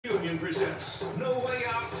presents No Way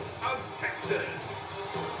Out of Texas.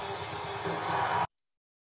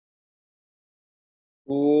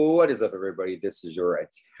 What is up, everybody? This is your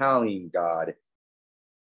Italian god,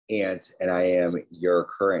 Ant, and I am your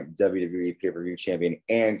current WWE pay-per-view champion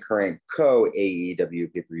and current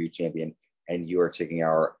co-AEW pay-per-view champion, and you are checking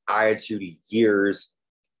our Attitude Years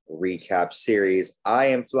recap series. I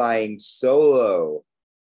am flying solo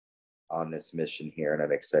on this mission here, and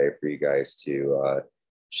I'm excited for you guys to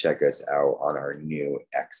check us out on our new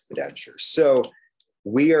X-Adventure. So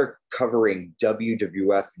we are covering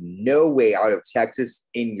WWF No Way Out of Texas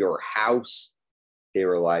in your house. They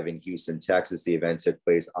were live in Houston, Texas. The event took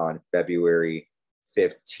place on February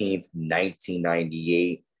 15th,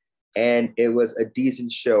 1998. And it was a decent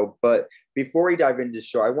show. But before we dive into the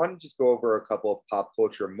show, I want to just go over a couple of pop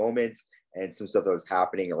culture moments and some stuff that was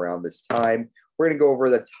happening around this time. We're going to go over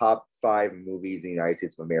the top 5 movies in the United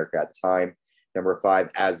States of America at the time. Number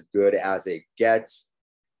 5, As Good as It Gets.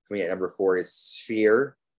 Coming at number 4 is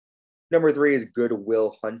Sphere. Number 3 is Good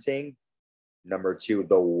Will Hunting. Number 2,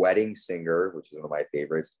 The Wedding Singer, which is one of my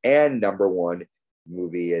favorites. And number 1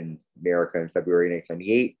 movie in America in February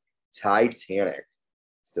 1998, Titanic,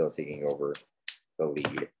 still taking over the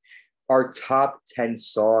lead. Our top 10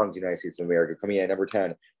 songs in the United States of America, coming in at number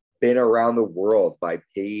 10, Been Around the World by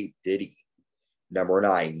P. Diddy. Number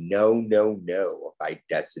 9, No, No, No by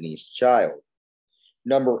Destiny's Child.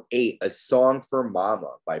 Number 8, A Song for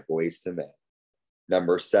Mama by Boyz II Men.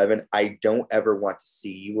 Number 7, I Don't Ever Want to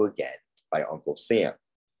See You Again by Uncle Sam.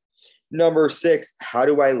 Number 6, How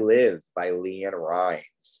Do I Live by LeAnn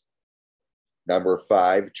Rimes. Number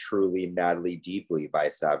 5, Truly, Madly, Deeply by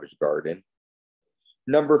Savage Garden.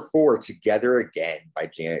 Number 4, Together Again by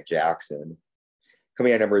Janet Jackson.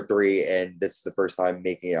 Coming at number 3, and this is the first time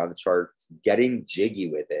making it on the charts, Getting Jiggy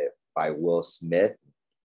With It by Will Smith.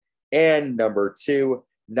 And number 2,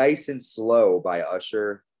 Nice and Slow by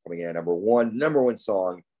Usher. Coming in at number 1. Number 1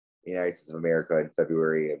 song in the United States of America in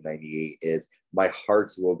February of 98 is My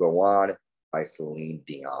Heart Will Go On by Celine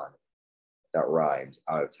Dion. That rhymes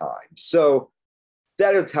out of time. So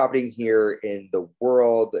that is happening here in the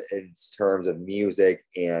world in terms of music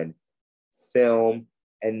and film.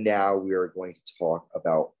 And now we are going to talk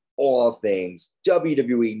about all things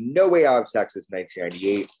WWE No Way Out of Texas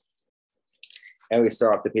 1998. And we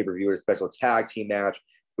start off the pay-per-view with a special tag team match.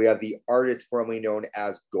 We have the artist formerly known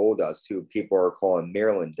as Goldust, who people are calling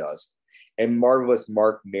Maryland Dust, and Marvelous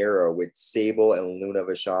Marc Mero with Sable and Luna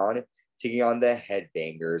Vachon taking on the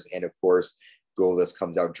Headbangers. And of course, Goldust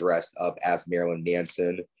comes out dressed up as Marilyn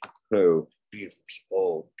Manson. Oh, beautiful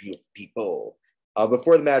people, beautiful people.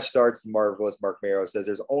 Before the match starts, Marvelous Marc Mero says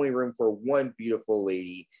there's only room for one beautiful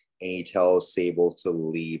lady, and he tells Sable to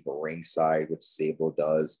leave ringside, which Sable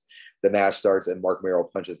does. The match starts, and Marc Mero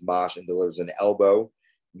punches Mosh and delivers an elbow.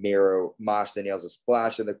 Mosh then nails a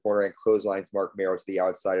splash in the corner and clotheslines Marc Mero to the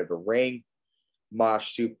outside of the ring.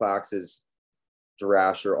 Mosh suplexes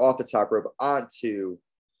Thrasher off the top rope onto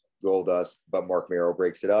Goldust, but Marc Mero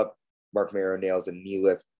breaks it up. Marc Mero nails a knee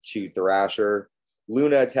lift to Thrasher.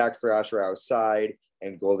 Luna attacks Thrasher outside,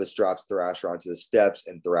 and Goldust drops Thrasher onto the steps,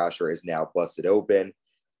 and Thrasher is now busted open.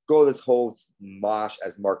 Goldust holds Mosh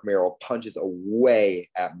as Marc Mero punches away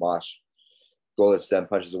at Mosh. Goldust then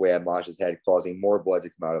punches away at Mosh's head, causing more blood to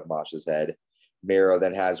come out of Mosh's head. Mero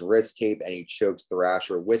then has wrist tape, and he chokes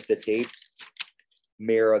Thrasher with the tape.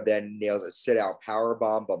 Mero then nails a sit-out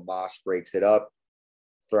powerbomb, but Mosh breaks it up.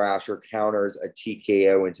 Thrasher counters a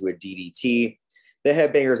TKO into a DDT. The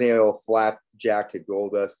Headbangers nail a flapjack to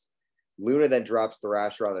Goldust. Luna then drops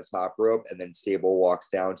Thrasher on the top rope, and then Sable walks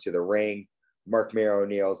down to the ring. Marc Mero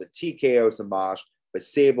nails a TKO to Mosh,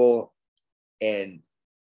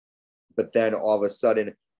 but then all of a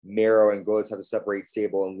sudden, Mero and Goldust have to separate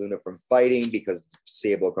Sable and Luna from fighting because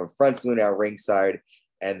Sable confronts Luna at ringside,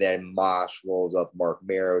 and then Mosh rolls up Marc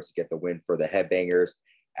Mero to get the win for the Headbangers.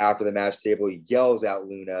 After the match, Sable yells at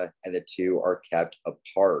Luna, and the two are kept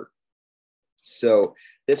apart. So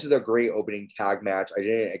this is a great opening tag match. I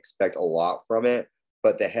didn't expect a lot from it,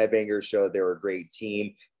 but the Headbangers showed they were a great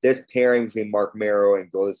team. This pairing between Marc Mero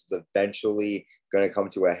and Goldust is eventually going to come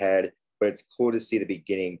to a head, but it's cool to see the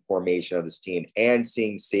beginning formation of this team and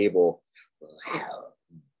seeing Sable, wow,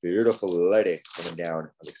 beautiful lady, coming down.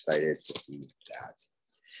 I'm excited to see that.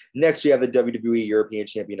 Next, we have the WWE European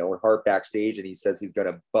Champion Owen Hart backstage, and he says he's going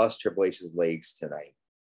to bust Triple H's legs tonight.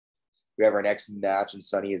 We have our next match, and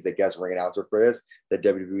Sonny is the guest ring announcer for this. The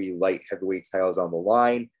WWE Light Heavyweight title is on the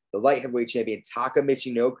line. The Light Heavyweight Champion Taka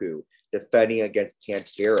Michinoku defending against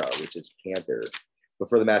Pantera, which is Panther.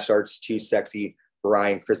 Before the match starts, Too Sexy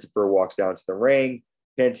Brian Christopher walks down to the ring.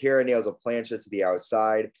 Pantera nails a plancha to the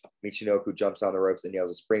outside. Michinoku jumps on the ropes and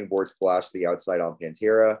nails a springboard splash to the outside on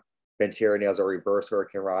Pantera. Pantera nails a reverse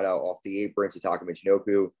Hurricane Rana off the apron to Taka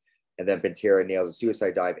Michinoku. And then Pantera nails a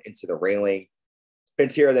suicide dive into the railing.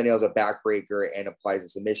 Pantera then nails a backbreaker and applies a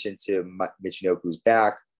submission to Michinoku's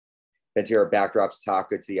back. Pantera backdrops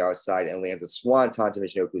Taka to the outside and lands a swanton to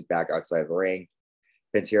Michinoku's back outside of the ring.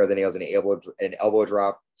 Pantera then nails an elbow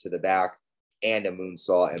drop to the back and a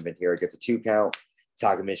moonsault, and Pantera gets a 2 count.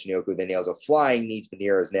 Taka Michinoku then nails a flying knee to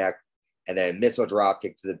Pantera's neck, and then a missile drop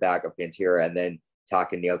kick to the back of Pantera, and then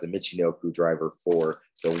Taka nails a Michinoku driver for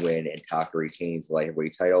the win, and Taka retains the light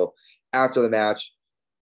heavyweight title. After the match,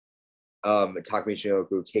 Taka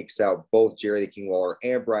Michinoku takes out both Jerry the King Lawler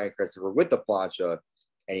and Brian Christopher with the plancha,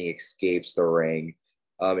 and he escapes the ring.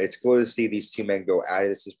 It's cool to see these two men go at it.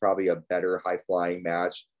 This is probably a better high-flying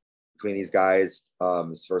match between these guys.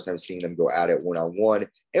 It's the first time seeing them go at it one-on-one.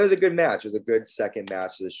 It was a good match. It was a good second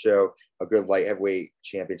match of the show, a good light heavyweight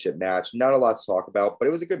championship match. Not a lot to talk about, but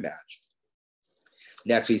it was a good match.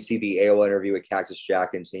 Next, we see the AOL interview with Cactus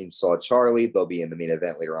Jack and Chainsaw Charlie. They'll be in the main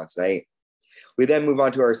event later on tonight. We then move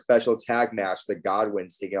on to our special tag match, the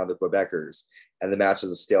Godwinns taking on the Quebecers. And the match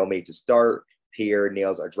is a stalemate to start. Pierre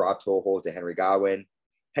nails a drop toe hold to Henry Godwinn.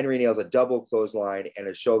 Henry nails a double clothesline and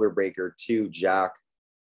a shoulder breaker to Jack.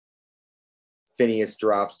 Phineas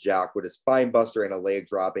drops Jack with a spine buster and a leg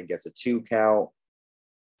drop and gets a 2 count.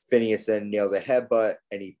 Phineas then nails a headbutt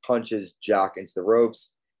and he punches Jack into the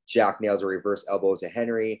ropes. Jack nails a reverse elbow to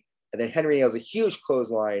Henry. And then Henry nails a huge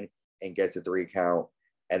clothesline and gets a 3 count.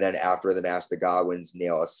 And then after the match, the Godwinns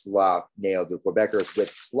nail the Quebecers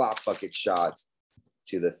with slop bucket shots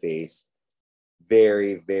to the face.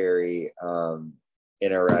 Very, very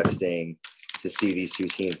interesting to see these two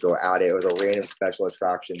teams go at it. It was a random special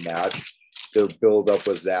attraction match. The build-up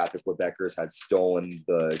was that the Quebecers had stolen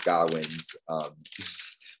the Godwinns'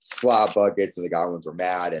 slop buckets, and the Godwinns were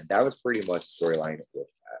mad, and that was pretty much the storyline of that.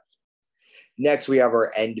 Next, we have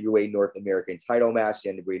our NWA North American title match. The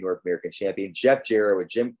NWA North American champion, Jeff Jarrett, with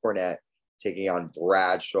Jim Cornette taking on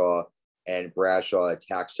Bradshaw, and Bradshaw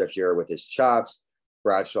attacks Jeff Jarrett with his chops.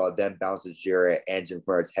 Bradshaw then bounces Jarrett and Jim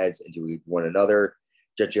Cornette's heads into one another.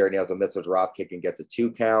 Jeff Jarrett nails a missile drop kick and gets a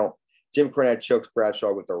 2 count. Jim Cornette chokes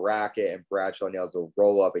Bradshaw with a racket, and Bradshaw nails a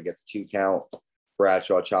roll up and gets a 2 count.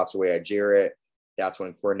 Bradshaw chops away at Jarrett. That's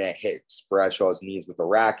when Cornette hits Bradshaw's knees with a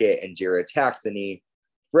racket, and Jarrett attacks the knee.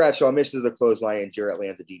 Bradshaw misses a clothesline, and Jarrett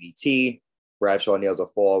lands a DDT. Bradshaw nails a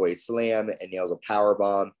fallaway slam and nails a power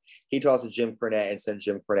bomb. He tosses Jim Cornette and sends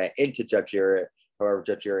Jim Cornette into Jeff Jarrett. However,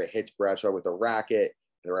 Jeff Jarrett hits Bradshaw with a racket,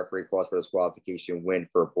 and the referee calls for the disqualification win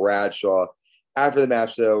for Bradshaw. After the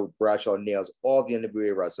match, though, Bradshaw nails all the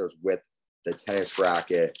NWA wrestlers with the tennis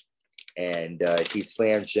racket, and he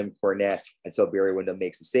slams Jim Cornette until Barry Windham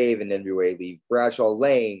makes a save, and NWA leave Bradshaw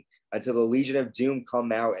laying until the Legion of Doom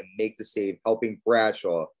come out and make the save, helping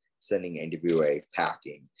Bradshaw, sending NWA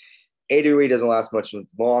packing. AWA doesn't last much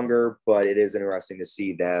longer, but it is interesting to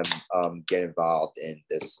see them get involved in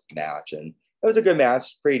this match, and it was a good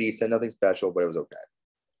match, pretty decent, nothing special, but it was okay.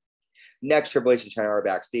 Next, Triple H and Chyna are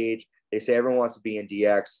backstage. They say everyone wants to be in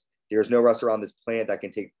DX. There's no wrestler on this planet that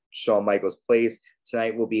can take Shawn Michaels' place.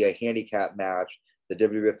 Tonight will be a handicap match. The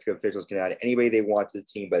WWF officials can add anybody they want to the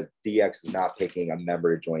team, but DX is not picking a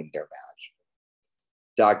member to join their match.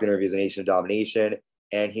 Doc interviews the Nation of Domination,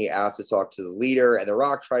 and he asks to talk to the leader, and The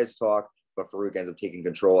Rock tries to talk, but Farouk ends up taking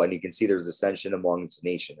control, and you can see there's dissension amongst the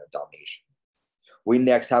Nation of Domination. We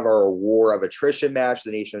next have our War of Attrition match,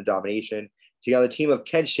 the Nation of Domination, taking on the team of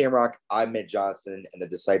Ken Shamrock, Ahmed Johnson, and the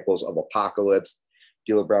Disciples of Apocalypse.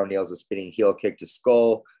 D'Lo Brown nails a spinning heel kick to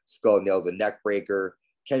Skull. Skull nails a neck breaker.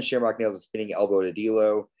 Ken Shamrock nails a spinning elbow to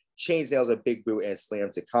D'Lo. Chains nails a big boot and a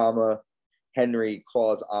slam to Kama. Henry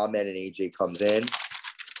calls Ahmed, and AJ comes in.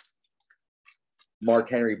 Mark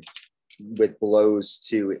Henry with blows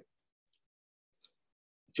to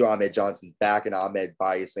Ahmed Johnson's back, and Ahmed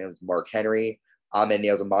body slams Mark Henry. Ahmed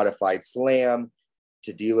nails a modified slam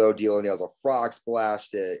to D'Lo. D'Lo nails a frog splash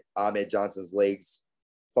to Ahmed Johnson's legs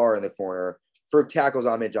far in the corner. Farouk tackles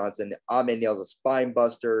Ahmed Johnson. Ahmed nails a spine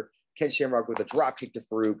buster. Ken Shamrock with a drop kick to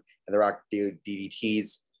Farouk, and The Rock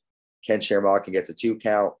DDTs Ken Shamrock and gets a 2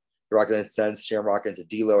 count. The Rock then sends Shamrock into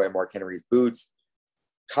D'Lo and Mark Henry's boots.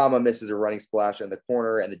 Kama misses a running splash in the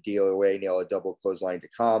corner, and the DOA nail a double clothesline to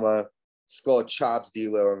Kama. Skull chops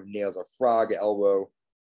D'Lo and nails a frog elbow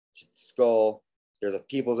to Skull. There's a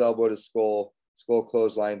people's elbow to Skull. Skull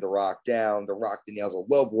clothesline The Rock down. The Rock then nails a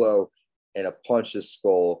low blow and a punch to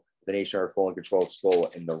Skull. The Nation are full in control of Skull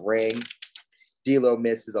in the ring. D'Lo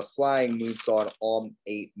misses a flying moonsault, and all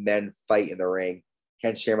 8 men fight in the ring.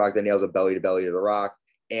 Ken Shamrock then nails a belly to The Rock.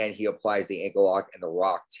 and he applies the ankle lock, and The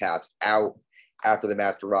Rock taps out. After the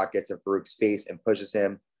match, The Rock gets in Farouk's face and pushes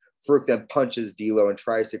him. Farouk then punches D'Lo and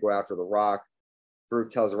tries to go after The Rock. Farouk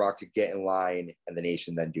tells The Rock to get in line, and the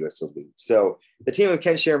Nation then do a salute. So the team of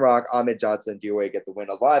Ken Shamrock, Ahmed Johnson, and DOA get the win.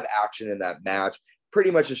 A lot of action in that match. Pretty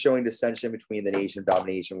much a showing dissension between the Nation of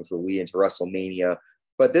Domination, which will lead into WrestleMania.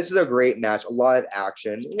 But this is a great match. A lot of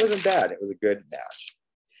action. It wasn't bad. It was a good match.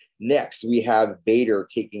 Next, we have Vader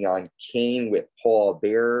taking on Kane with Paul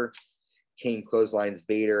Bearer. Kane clotheslines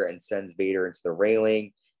Vader and sends Vader into the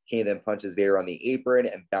railing. Kane then punches Vader on the apron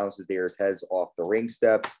and bounces Vader's head off the ring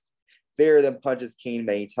steps. Vader then punches Kane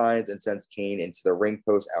many times and sends Kane into the ring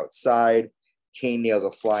post outside. Kane nails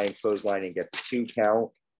a flying clothesline and gets a 2 count.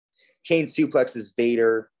 Kane suplexes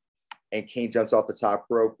Vader, and Kane jumps off the top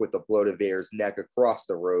rope with a blow to Vader's neck across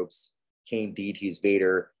the ropes. Kane DTs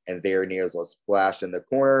Vader, and Vader nails a splash in the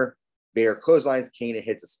corner. Vader clotheslines Kane and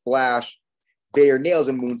hits a splash. Vader nails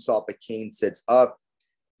a moonsault, but Kane sits up.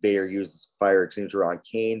 Vader uses fire extinguisher on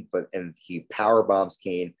Kane, and he power bombs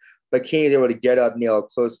Kane. But Kane is able to get up, nail a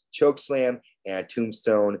close choke slam and a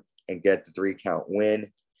tombstone, and get the 3 count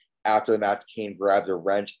win. After the match, Kane grabs a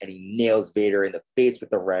wrench and he nails Vader in the face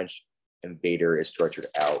with the wrench, and Vader is stretchered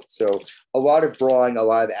out. So a lot of brawling, a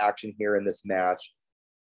lot of action here in this match.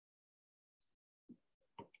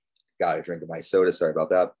 Got a drink of my soda, sorry about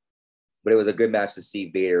that. But it was a good match to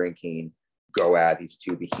see Vader and Kane go at these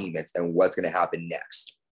two behemoths and what's going to happen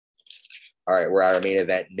next. All right, we're at our main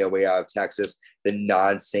event, No Way Out of Texas, the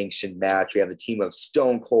non-sanctioned match. We have the team of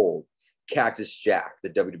Stone Cold, Cactus Jack, the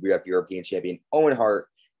WWF European Champion, Owen Hart,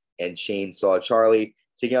 and Chainsaw Charlie,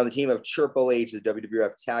 taking on the team of Triple H, the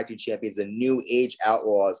WWF Tag Team Champions, the New Age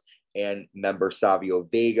Outlaws, and member Savio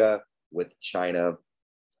Vega with Chyna.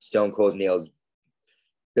 Stone Cold nails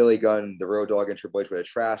Billy Gunn, the Road Dogg, and Triple H with a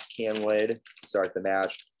trash can lid to start the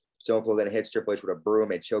match. Stone Cold then hits Triple H with a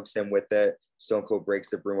broom and chokes him with it. Stone Cold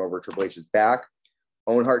breaks the broom over Triple H's back.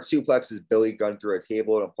 Owen Hart suplexes Billy Gunn through a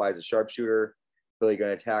table and applies a sharpshooter. Billy Gunn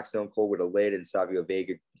attacks Stone Cold with a lid, and Savio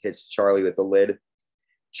Vega hits Charlie with the lid.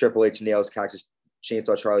 Triple H nails Cactus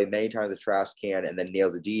Chainsaw Charlie many times with a trash can and then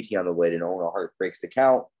nails a DT on the lid, and Owen Hart breaks the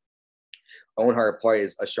count. Owen Hart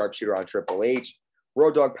applies a sharpshooter on Triple H.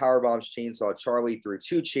 Road Dogg powerbombs Chainsaw Charlie through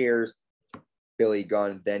 2 chairs. Billy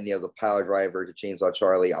Gunn then nails a pile driver to Chainsaw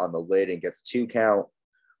Charlie on the lid and gets a 2 count.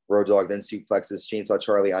 Road Dogg then suplexes Chainsaw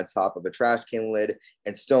Charlie on top of a trash can lid,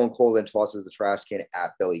 and Stone Cold then tosses the trash can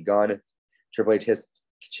at Billy Gunn. Triple H hits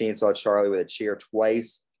Chainsaw Charlie with a chair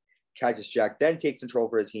twice. Cactus Jack then takes control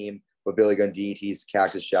for the team, but Billy Gunn DTs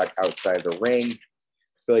Cactus Jack outside the ring.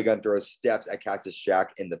 Billy Gunn throws steps at Cactus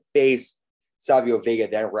Jack in the face. Savio Vega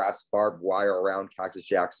then wraps barbed wire around Cactus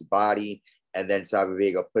Jack's body, and then Savio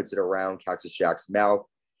Vega puts it around Cactus Jack's mouth.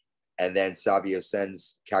 And then Savio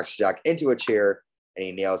sends Cactus Jack into a chair, and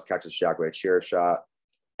he nails Cactus Jack with a chair shot.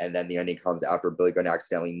 And then the ending comes after Billy Gunn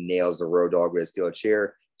accidentally nails the Road Dogg with a steel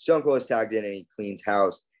chair. Stone Cold is tagged in, and he cleans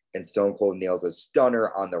house, and Stone Cold nails a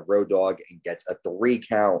stunner on the Road Dogg and gets a 3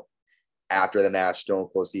 count. After the match, Stone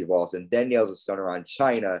Cold Steve Austin then nails a stunner on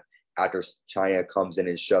Chyna after Chyna comes in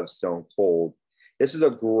and shoves Stone Cold. This is a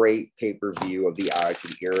great pay-per-view of the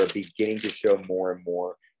Attitude Era, beginning to show more and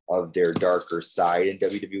more of their darker side in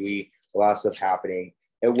WWE. A lot of stuff happening.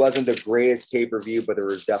 It wasn't the greatest pay-per-view, but there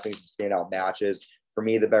was definitely some standout matches. For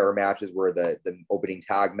me, the better matches were the opening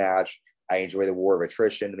tag match. I enjoy the War of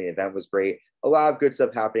Attrition. The main event was great. A lot of good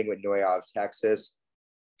stuff happening with No Way Out of Texas.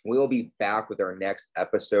 We will be back with our next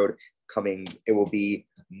episode coming. It will be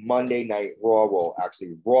Monday Night Raw. Well,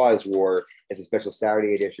 actually, Raw is War. It's a special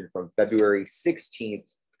Saturday edition from February 16th,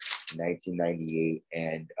 1998.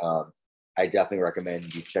 And I definitely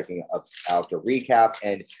recommend you checking out the recap.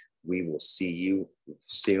 And we will see you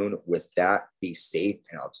soon with that. Be safe,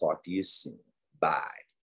 and I'll talk to you soon. Bye.